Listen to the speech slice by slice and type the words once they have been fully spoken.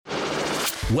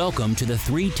Welcome to the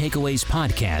Three Takeaways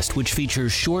podcast, which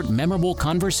features short, memorable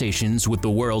conversations with the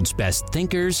world's best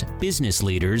thinkers, business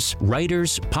leaders,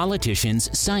 writers, politicians,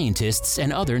 scientists,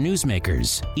 and other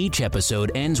newsmakers. Each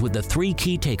episode ends with the three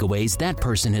key takeaways that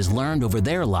person has learned over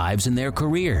their lives and their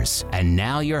careers. And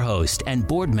now your host and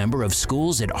board member of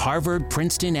schools at Harvard,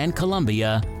 Princeton, and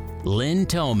Columbia, Lynn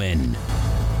Thoman.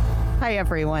 Hi,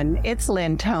 everyone. It's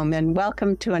Lynn Thoman.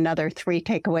 Welcome to another Three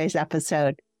Takeaways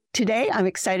episode. Today, I'm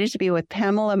excited to be with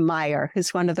Pamela Meyer,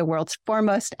 who's one of the world's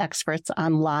foremost experts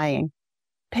on lying.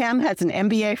 Pam has an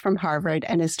MBA from Harvard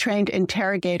and has trained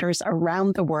interrogators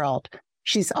around the world.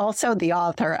 She's also the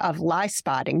author of Lie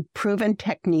Spotting: Proven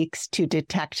Techniques to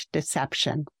Detect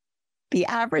Deception. The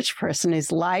average person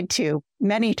is lied to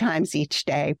many times each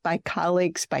day by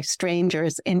colleagues, by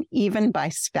strangers, and even by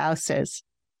spouses.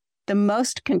 The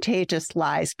most contagious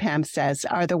lies, Pam says,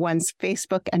 are the ones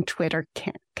Facebook and Twitter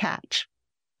can't catch.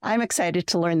 I'm excited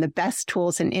to learn the best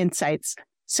tools and insights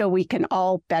so we can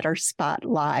all better spot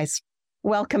lies.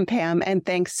 Welcome, Pam, and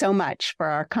thanks so much for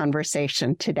our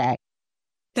conversation today.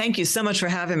 Thank you so much for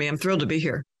having me. I'm thrilled to be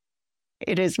here.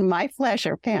 It is my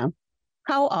pleasure, Pam.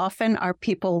 How often are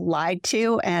people lied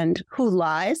to and who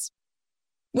lies?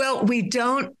 Well, we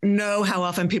don't know how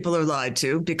often people are lied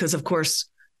to because, of course,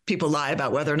 people lie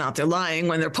about whether or not they're lying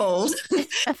when they're polled.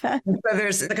 So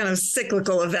there's a kind of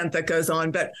cyclical event that goes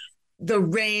on, but the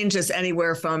range is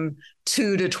anywhere from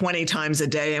 2 to 20 times a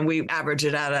day, and we average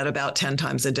it out at about 10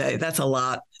 times a day. That's a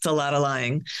lot. It's a lot of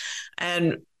lying.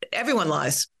 And everyone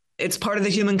lies. It's part of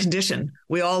the human condition.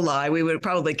 We all lie. We would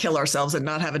probably kill ourselves and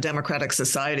not have a democratic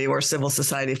society or civil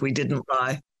society if we didn't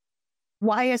lie.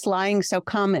 Why is lying so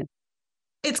common?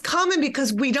 It's common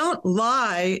because we don't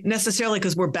lie necessarily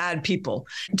because we're bad people.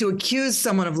 To accuse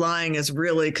someone of lying is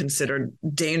really considered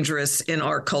dangerous in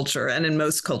our culture and in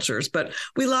most cultures. But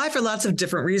we lie for lots of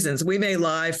different reasons. We may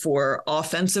lie for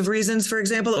offensive reasons, for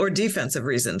example, or defensive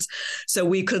reasons. So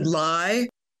we could lie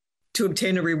to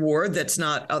obtain a reward that's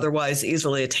not otherwise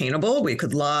easily attainable. We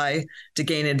could lie to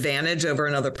gain advantage over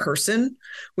another person.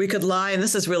 We could lie, and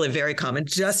this is really very common,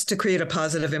 just to create a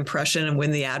positive impression and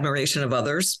win the admiration of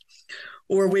others.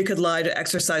 Or we could lie to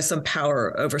exercise some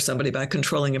power over somebody by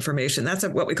controlling information. That's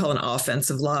what we call an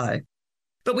offensive lie.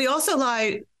 But we also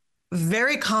lie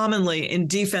very commonly in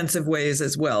defensive ways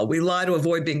as well. We lie to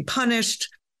avoid being punished,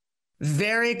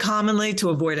 very commonly to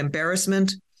avoid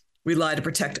embarrassment. We lie to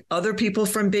protect other people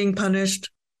from being punished.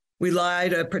 We lie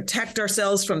to protect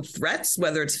ourselves from threats,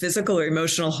 whether it's physical or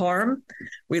emotional harm.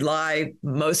 We lie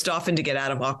most often to get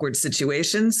out of awkward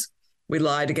situations. We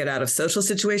lie to get out of social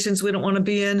situations we don't want to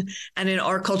be in. And in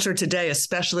our culture today,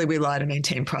 especially, we lie to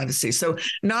maintain privacy. So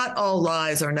not all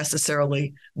lies are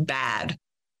necessarily bad.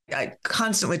 I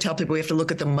constantly tell people we have to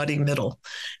look at the muddy middle.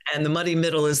 And the muddy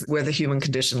middle is where the human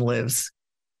condition lives.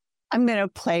 I'm going to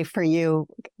play for you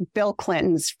Bill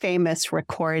Clinton's famous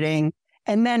recording.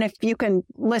 And then if you can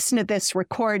listen to this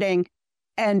recording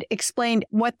and explain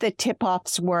what the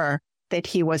tip-offs were that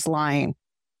he was lying.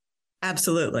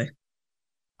 Absolutely.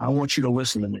 I want you to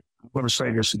listen to me. I'm going to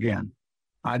say this again.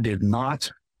 I did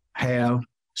not have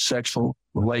sexual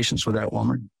relations with that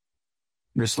woman,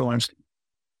 Miss Lewinsky.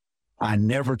 I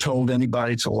never told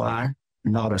anybody to lie,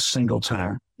 not a single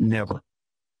time, never.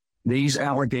 These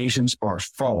allegations are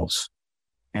false,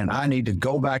 and I need to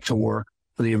go back to work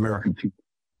for the American people.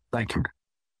 Thank you.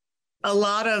 A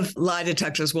lot of lie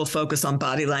detectors will focus on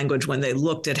body language when they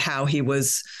looked at how he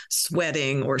was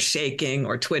sweating or shaking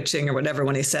or twitching or whatever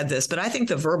when he said this. But I think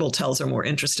the verbal tells are more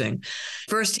interesting.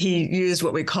 First, he used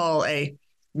what we call a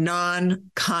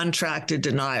non-contracted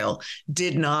denial.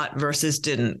 Did not versus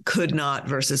didn't, could not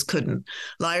versus couldn't.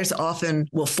 Liars often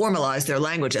will formalize their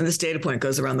language. And this data point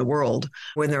goes around the world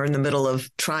when they're in the middle of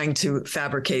trying to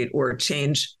fabricate or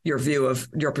change your view of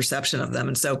your perception of them.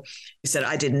 And so he said,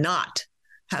 I did not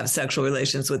have sexual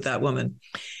relations with that woman.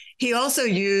 He also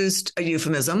used a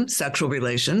euphemism, sexual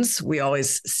relations. We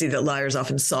always see that liars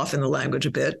often soften the language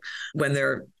a bit when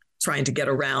they're trying to get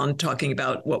around talking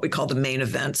about what we call the main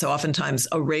event. So oftentimes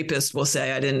a rapist will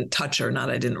say, I didn't touch her, not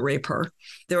I didn't rape her.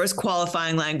 There was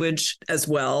qualifying language as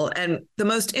well. And the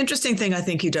most interesting thing I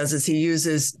think he does is he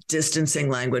uses distancing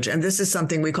language. And this is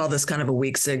something we call this kind of a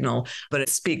weak signal, but it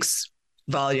speaks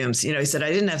volumes. You know, he said,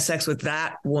 I didn't have sex with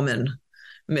that woman,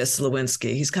 Miss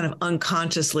Lewinsky. He's kind of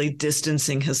unconsciously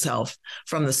distancing himself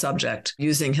from the subject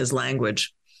using his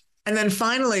language. And then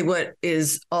finally, what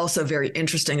is also very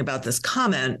interesting about this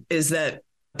comment is that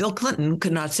Bill Clinton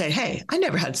could not say, hey, I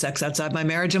never had sex outside my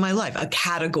marriage in my life, a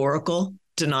categorical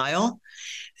denial.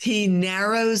 He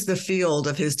narrows the field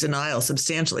of his denial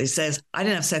substantially. He says, I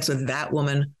didn't have sex with that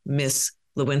woman, Miss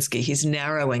Lewinsky. He's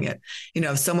narrowing it. You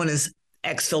know, if someone is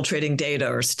exfiltrating data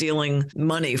or stealing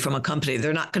money from a company,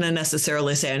 they're not going to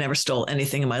necessarily say, I never stole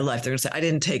anything in my life. They're going to say, I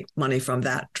didn't take money from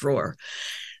that drawer.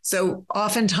 So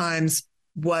oftentimes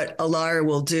what a liar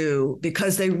will do,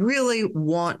 because they really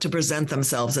want to present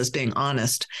themselves as being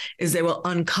honest, is they will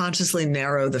unconsciously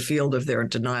narrow the field of their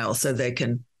denial so they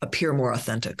can appear more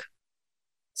authentic.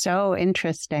 So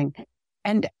interesting.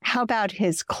 And how about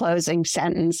his closing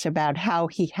sentence about how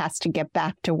he has to get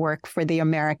back to work for the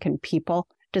American people?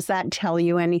 Does that tell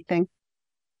you anything?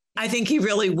 I think he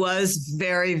really was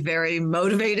very, very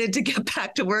motivated to get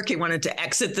back to work. He wanted to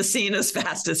exit the scene as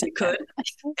fast as he could.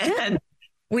 And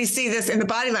we see this in the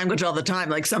body language all the time.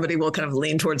 Like somebody will kind of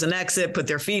lean towards an exit, put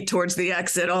their feet towards the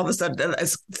exit. All of a sudden,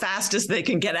 as fast as they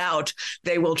can get out,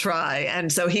 they will try.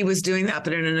 And so he was doing that,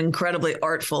 but in an incredibly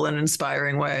artful and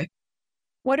inspiring way.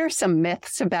 What are some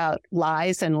myths about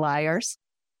lies and liars?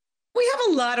 We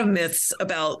have a lot of myths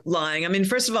about lying. I mean,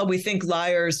 first of all, we think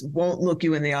liars won't look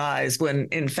you in the eyes when,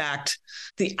 in fact,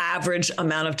 the average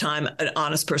amount of time an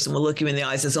honest person will look you in the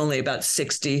eyes is only about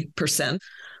 60%.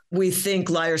 We think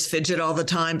liars fidget all the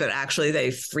time, but actually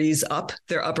they freeze up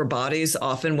their upper bodies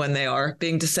often when they are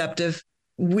being deceptive.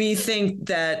 We think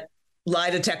that lie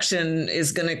detection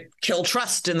is going to kill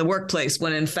trust in the workplace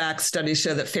when, in fact, studies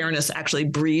show that fairness actually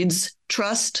breeds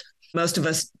trust. Most of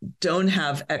us don't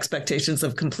have expectations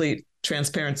of complete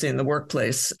transparency in the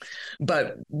workplace.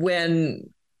 But when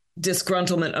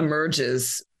disgruntlement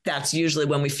emerges, that's usually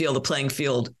when we feel the playing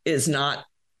field is not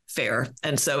fair.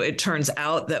 And so it turns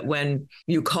out that when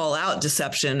you call out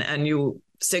deception and you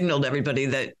signaled everybody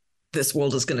that this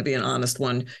world is going to be an honest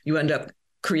one, you end up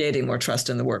creating more trust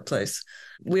in the workplace.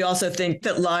 We also think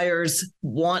that liars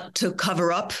want to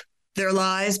cover up their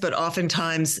lies, but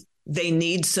oftentimes they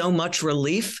need so much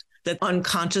relief that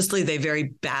unconsciously they very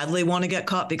badly want to get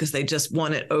caught because they just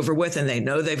want it over with and they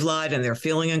know they've lied and they're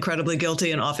feeling incredibly guilty.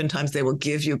 And oftentimes they will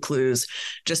give you clues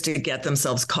just to get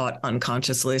themselves caught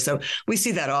unconsciously. So we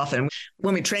see that often.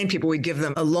 When we train people, we give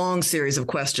them a long series of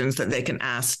questions that they can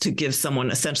ask to give someone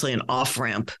essentially an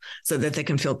off-ramp so that they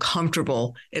can feel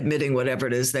comfortable admitting whatever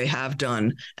it is they have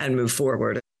done and move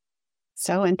forward.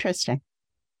 So interesting.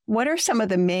 What are some of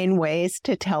the main ways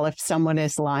to tell if someone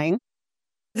is lying?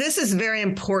 This is a very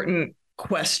important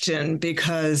question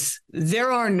because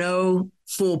there are no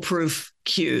foolproof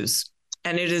cues.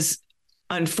 And it is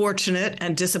unfortunate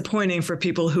and disappointing for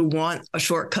people who want a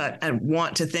shortcut and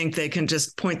want to think they can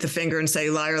just point the finger and say,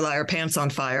 liar, liar, pants on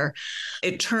fire.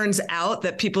 It turns out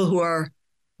that people who are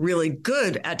really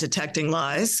good at detecting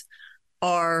lies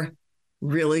are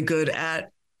really good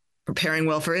at preparing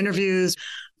well for interviews.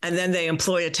 And then they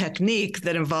employ a technique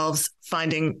that involves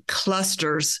finding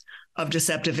clusters of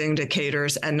deceptive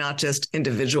indicators and not just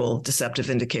individual deceptive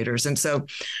indicators. And so,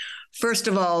 first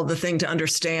of all, the thing to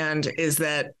understand is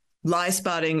that lie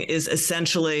spotting is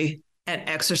essentially an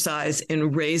exercise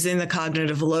in raising the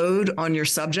cognitive load on your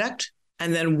subject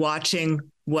and then watching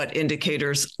what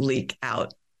indicators leak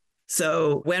out.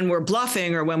 So when we're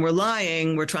bluffing or when we're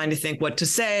lying, we're trying to think what to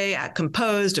say, act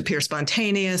composed, appear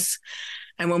spontaneous.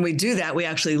 And when we do that, we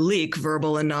actually leak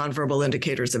verbal and nonverbal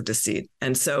indicators of deceit.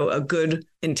 And so a good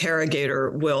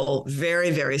interrogator will very,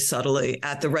 very subtly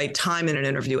at the right time in an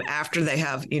interview, after they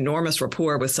have enormous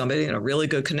rapport with somebody and a really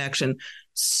good connection,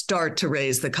 start to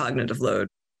raise the cognitive load.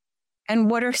 And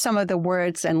what are some of the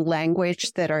words and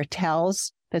language that are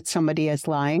tells that somebody is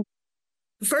lying?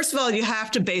 First of all, you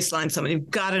have to baseline someone. You've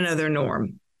got to know their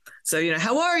norm. So,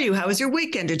 how are you? How was your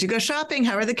weekend? Did you go shopping?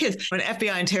 How are the kids? An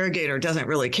FBI interrogator doesn't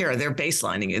really care. They're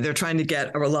baselining you. They're trying to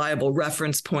get a reliable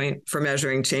reference point for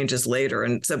measuring changes later.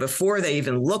 And so before they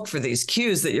even look for these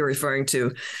cues that you're referring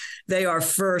to, they are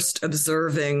first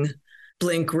observing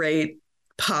blink rate,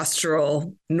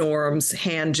 postural norms,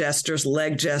 hand gestures,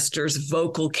 leg gestures,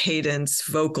 vocal cadence,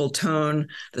 vocal tone,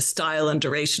 the style and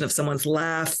duration of someone's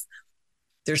laugh.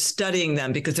 They're studying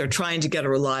them because they're trying to get a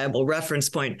reliable reference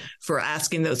point for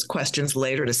asking those questions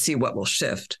later to see what will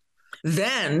shift.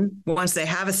 Then, once they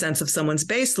have a sense of someone's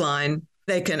baseline,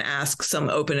 they can ask some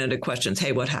open-ended questions.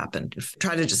 Hey, what happened?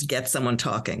 Try to just get someone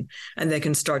talking, and they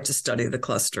can start to study the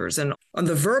clusters. And on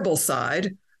the verbal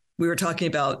side, we were talking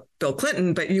about Bill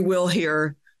Clinton, but you will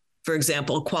hear, for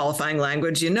example, qualifying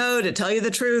language, to tell you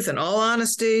the truth in all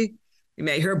honesty. You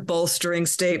may hear bolstering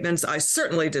statements. I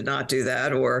certainly did not do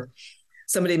that. Or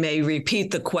somebody may repeat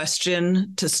the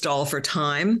question to stall for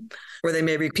time, or they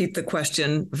may repeat the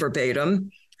question verbatim.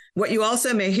 What you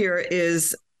also may hear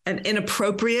is an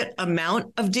inappropriate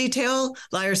amount of detail.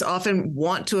 Liars often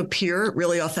want to appear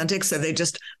really authentic, so they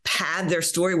just pad their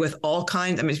story with all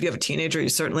kinds. If you have a teenager, you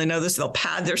certainly know this. They'll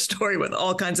pad their story with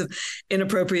all kinds of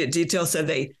inappropriate detail, so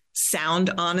they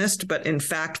sound honest, but in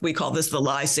fact, we call this the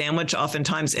lie sandwich.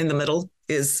 Oftentimes in the middle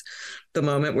is the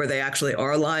moment where they actually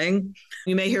are lying.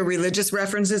 You may hear religious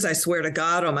references. I swear to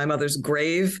God on my mother's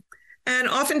grave. And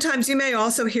oftentimes you may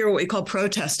also hear what we call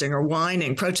protesting or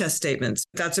whining, protest statements.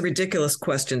 That's a ridiculous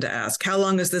question to ask. How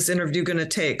long is this interview going to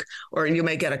take? Or you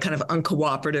may get a kind of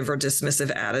uncooperative or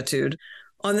dismissive attitude.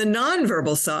 On the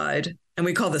nonverbal side, and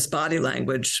we call this body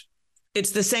language,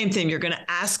 it's the same thing. You're going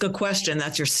to ask a question,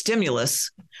 that's your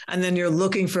stimulus, and then you're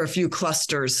looking for a few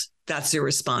clusters. That's your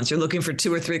response. You're looking for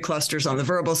 2 or 3 clusters on the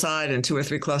verbal side and 2 or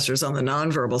 3 clusters on the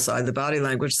nonverbal side, the body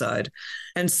language side.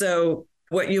 And so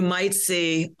what you might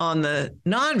see on the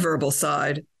nonverbal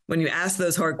side when you ask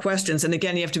those hard questions, and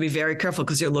again, you have to be very careful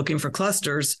because you're looking for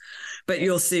clusters, but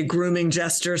you'll see grooming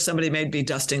gestures. Somebody may be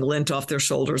dusting lint off their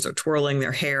shoulders or twirling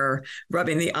their hair,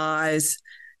 rubbing the eyes,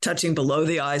 touching below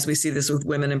the eyes. We see this with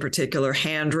women in particular,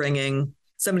 hand wringing.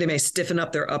 Somebody may stiffen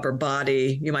up their upper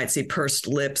body. You might see pursed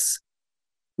lips.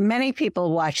 Many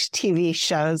people watch TV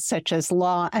shows such as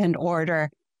Law and Order.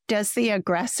 Does the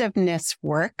aggressiveness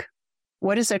work?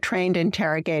 What does a trained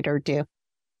interrogator do?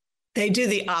 They do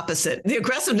the opposite. The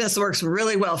aggressiveness works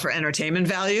really well for entertainment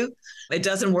value. It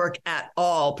doesn't work at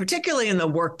all, particularly in the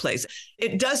workplace.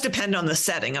 It does depend on the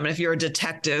setting. I mean, if you're a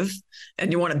detective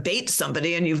and you want to bait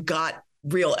somebody and you've got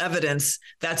real evidence,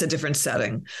 that's a different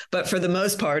setting. But for the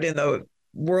most part, in the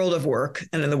world of work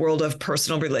and in the world of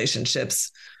personal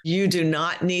relationships, you do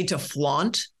not need to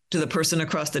flaunt to the person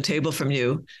across the table from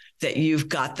you that you've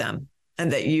got them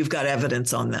and that you've got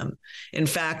evidence on them. In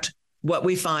fact, what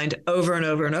we find over and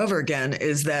over and over again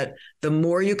is that the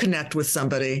more you connect with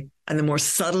somebody and the more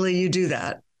subtly you do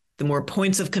that, the more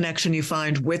points of connection you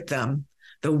find with them,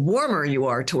 the warmer you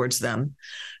are towards them,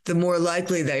 the more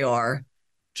likely they are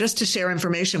just to share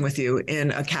information with you in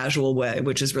a casual way,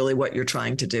 which is really what you're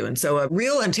trying to do. And so a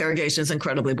real interrogation is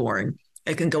incredibly boring.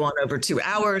 It can go on over 2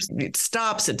 hours. It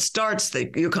stops, it starts.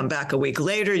 You come back a week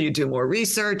later, you do more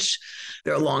research.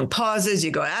 There are long pauses.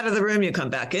 You go out of the room, you come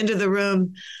back into the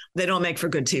room. They don't make for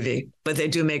good TV, but they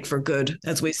do make for good,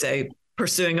 as we say,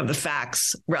 pursuing of the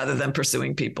facts rather than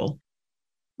pursuing people.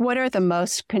 What are the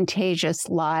most contagious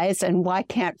lies, and why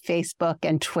can't Facebook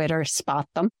and Twitter spot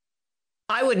them?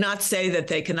 I would not say that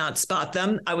they cannot spot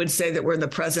them. I would say that we're in the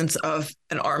presence of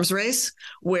an arms race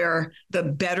where the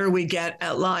better we get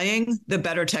at lying, the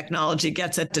better technology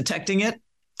gets at detecting it.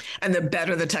 And the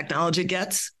better the technology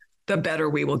gets, the better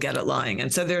we will get at lying.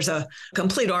 And so there's a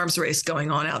complete arms race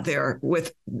going on out there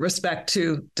with respect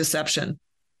to deception.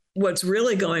 What's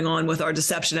really going on with our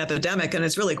deception epidemic, and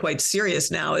it's really quite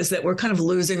serious now, is that we're kind of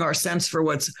losing our sense for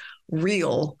what's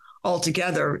real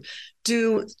altogether,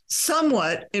 due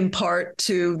somewhat in part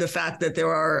to the fact that there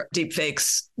are deep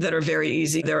fakes that are very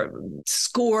easy. There are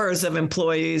scores of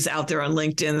employees out there on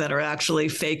LinkedIn that are actually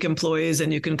fake employees,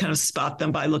 and you can kind of spot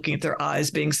them by looking at their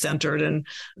eyes being centered and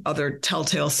other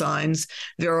telltale signs.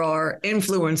 There are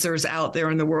influencers out there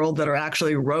in the world that are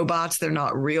actually robots. They're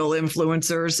not real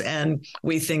influencers, and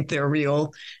we think they're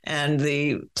real. And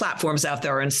the platforms out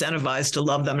there are incentivized to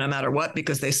love them no matter what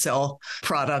because they sell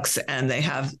products and they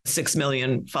have 6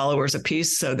 million followers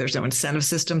apiece. So there's no incentive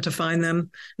system to find them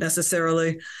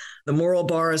necessarily. The moral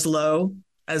bar is low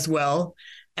as well.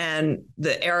 And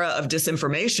the era of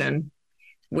disinformation,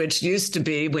 which used to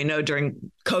be, we know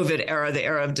during COVID era, the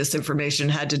era of disinformation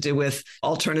had to do with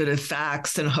alternative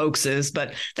facts and hoaxes.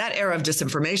 But that era of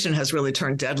disinformation has really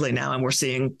turned deadly now. And we're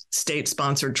seeing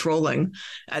state-sponsored trolling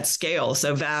at scale.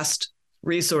 So vast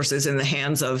resources in the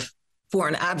hands of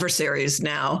foreign adversaries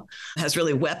now has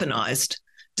really weaponized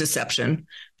deception.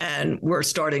 And we're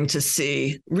starting to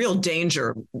see real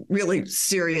danger, really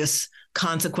serious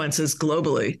consequences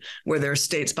globally, where there are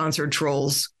state-sponsored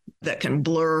trolls that can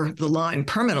blur the line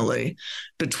permanently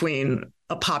between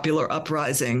a popular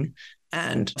uprising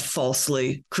and a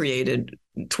falsely created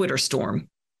Twitter storm.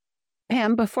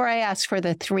 Pam, before I ask for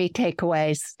the 3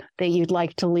 takeaways that you'd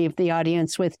like to leave the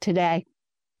audience with today,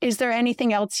 is there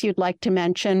anything else you'd like to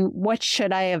mention? What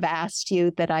should I have asked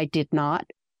you that I did not?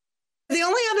 The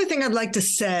only other thing I'd like to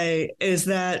say is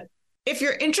that if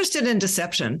you're interested in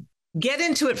deception, get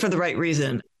into it for the right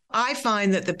reason. I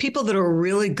find that the people that are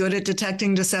really good at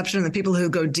detecting deception, the people who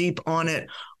go deep on it,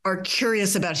 are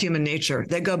curious about human nature.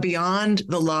 They go beyond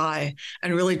the lie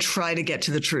and really try to get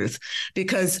to the truth,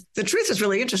 because the truth is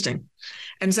really interesting.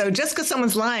 And so just because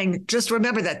someone's lying, just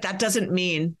remember that that doesn't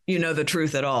mean you know the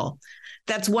truth at all.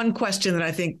 That's one question that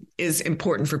I think is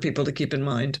important for people to keep in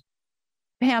mind.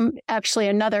 Pam, actually,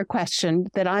 another question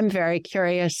that I'm very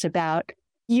curious about.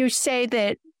 You say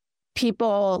that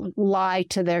people lie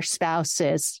to their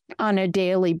spouses on a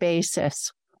daily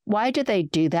basis. Why do they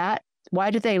do that? Why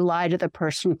do they lie to the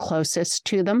person closest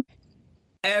to them?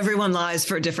 Everyone lies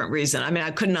for a different reason. I mean,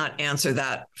 I could not answer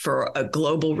that for a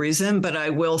global reason, but I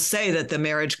will say that the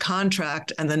marriage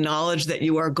contract and the knowledge that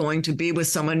you are going to be with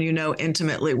someone you know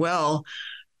intimately well,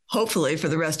 hopefully for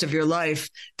the rest of your life,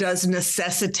 does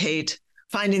necessitate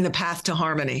finding the path to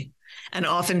harmony. And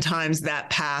oftentimes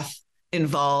that path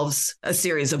involves a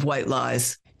series of white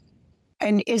lies.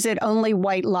 And is it only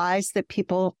white lies that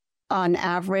people on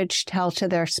average tell to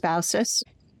their spouses?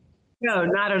 No,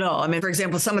 not at all. I mean, for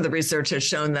example, some of the research has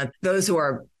shown that those who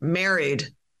are married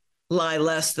lie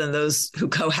less than those who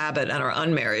cohabit and are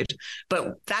unmarried.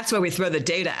 But that's why we throw the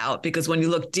data out, because when you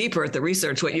look deeper at the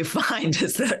research, what you find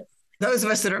is that those of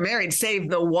us that are married save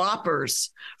the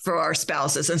whoppers for our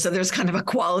spouses. And so there's kind of a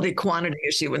quality quantity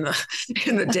issue in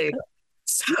the data.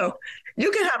 So you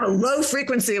can have a low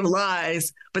frequency of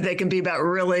lies, but they can be about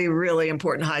really, really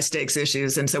important high stakes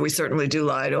issues. And so we certainly do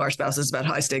lie to our spouses about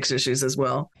high stakes issues as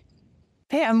well.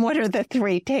 Pam, what are the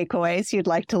 3 takeaways you'd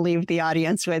like to leave the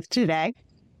audience with today?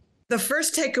 The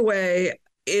first takeaway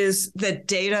is that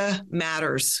data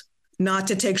matters, not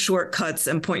to take shortcuts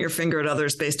and point your finger at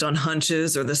others based on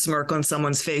hunches or the smirk on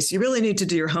someone's face. You really need to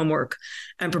do your homework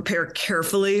and prepare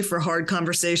carefully for hard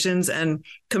conversations and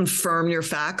confirm your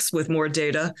facts with more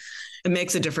data. It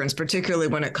makes a difference, particularly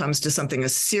when it comes to something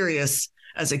as serious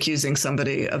as accusing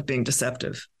somebody of being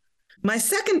deceptive. My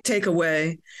second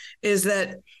takeaway is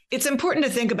that it's important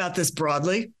to think about this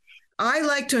broadly. I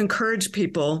like to encourage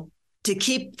people to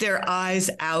keep their eyes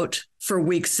out for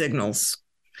weak signals.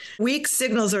 Weak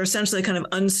signals are essentially kind of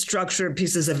unstructured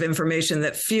pieces of information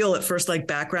that feel at first like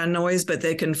background noise, but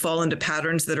they can fall into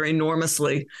patterns that are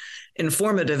enormously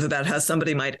informative about how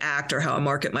somebody might act or how a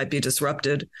market might be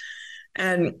disrupted.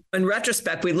 And in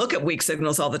retrospect, we look at weak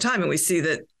signals all the time and we see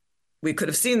that we could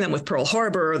have seen them with Pearl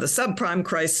Harbor or the subprime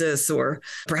crisis, or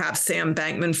perhaps Sam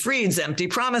Bankman-Fried's empty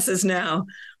promises now,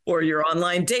 or your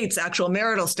online dates, actual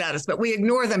marital status. But we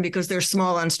ignore them because they're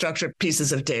small, unstructured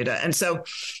pieces of data. And so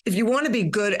if you want to be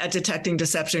good at detecting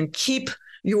deception, keep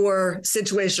your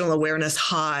situational awareness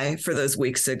high for those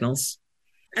weak signals.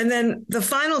 And then the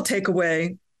final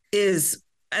takeaway is,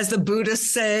 as the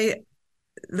Buddhists say,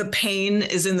 the pain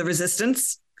is in the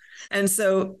resistance. And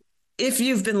so if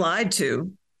you've been lied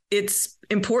to, it's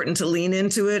important to lean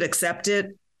into it, accept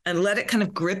it, and let it kind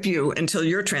of grip you until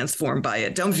you're transformed by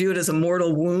it. Don't view it as a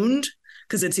mortal wound,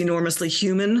 because it's enormously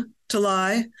human to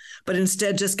lie, but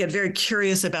instead just get very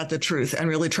curious about the truth and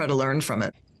really try to learn from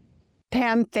it.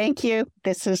 Pam, thank you.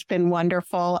 This has been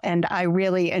wonderful, and I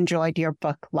really enjoyed your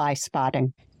book, Lie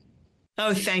Spotting.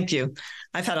 Oh, thank you.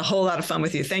 I've had a whole lot of fun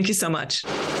with you. Thank you so much.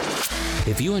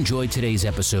 If you enjoyed today's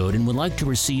episode and would like to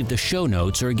receive the show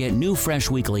notes or get new fresh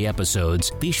weekly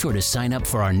episodes, be sure to sign up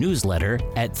for our newsletter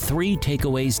at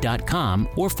 3takeaways.com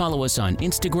or follow us on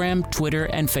Instagram, Twitter,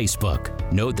 and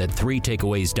Facebook. Note that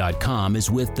 3takeaways.com is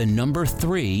with the number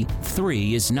 3.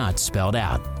 3 is not spelled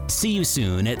out. See you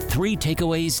soon at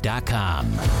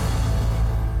 3takeaways.com.